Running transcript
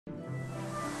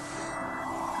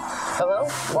Hello,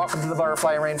 welcome to the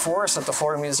Butterfly Rainforest at the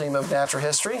Florida Museum of Natural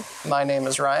History. My name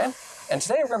is Ryan, and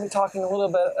today we're going to be talking a little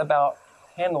bit about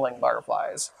handling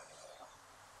butterflies.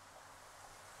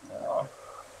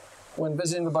 When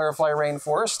visiting the Butterfly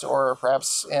Rainforest, or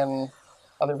perhaps in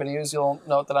other videos, you'll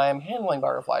note that I am handling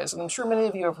butterflies, and I'm sure many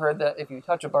of you have heard that if you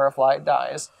touch a butterfly, it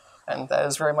dies, and that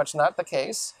is very much not the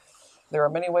case. There are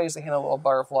many ways to handle a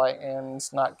butterfly and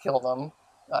not kill them.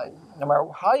 No matter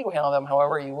how you handle them,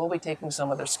 however, you will be taking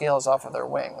some of their scales off of their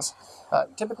wings.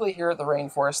 Typically here at the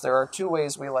rainforest, there are two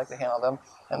ways we like to handle them,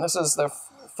 and this is the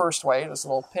first way, this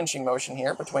little pinching motion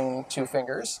here between two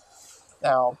fingers.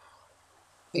 Now,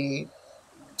 the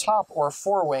top or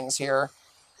forewings here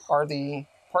are the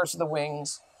parts of the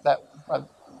wings that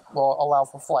will allow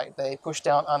for flight. They push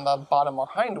down on the bottom or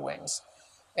hind wings,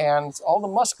 and all the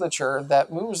musculature that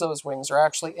moves those wings are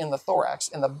actually in the thorax,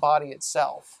 in the body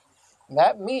itself.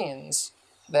 That means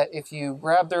that if you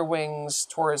grab their wings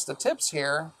towards the tips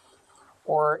here,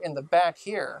 or in the back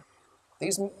here,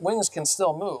 these wings can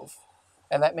still move.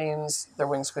 And that means their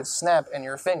wings could snap in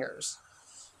your fingers.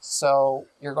 So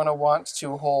you're going to want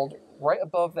to hold right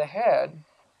above the head,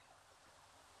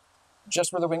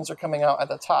 just where the wings are coming out at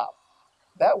the top.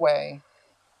 That way,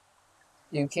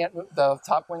 the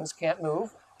top wings can't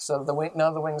move, so none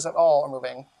of the wings at all are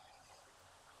moving.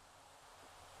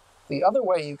 The other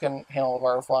way you can handle a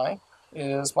butterfly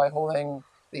is by holding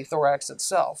the thorax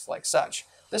itself, like such.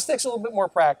 This takes a little bit more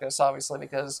practice, obviously,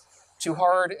 because too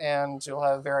hard and you'll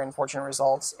have very unfortunate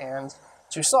results, and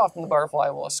too soft and the butterfly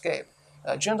will escape.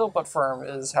 Gentle but firm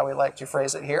is how we like to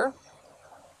phrase it here.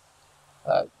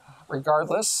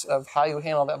 Regardless of how you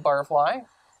handle that butterfly,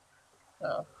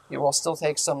 you will still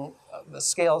take some of the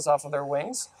scales off of their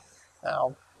wings.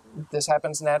 Now, this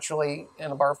happens naturally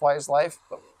in a butterfly's life,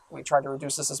 but we try to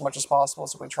reduce this as much as possible,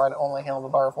 so we try to only handle the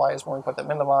butterflies when we put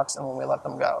them in the box and when we let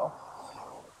them go.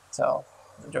 So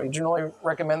we generally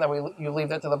recommend that you leave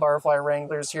that to the butterfly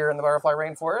wranglers here in the Butterfly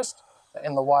Rainforest.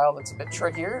 In the wild, it's a bit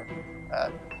trickier.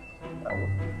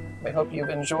 We hope you've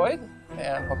enjoyed,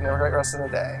 and hope you have a great rest of the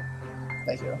day.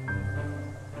 Thank you.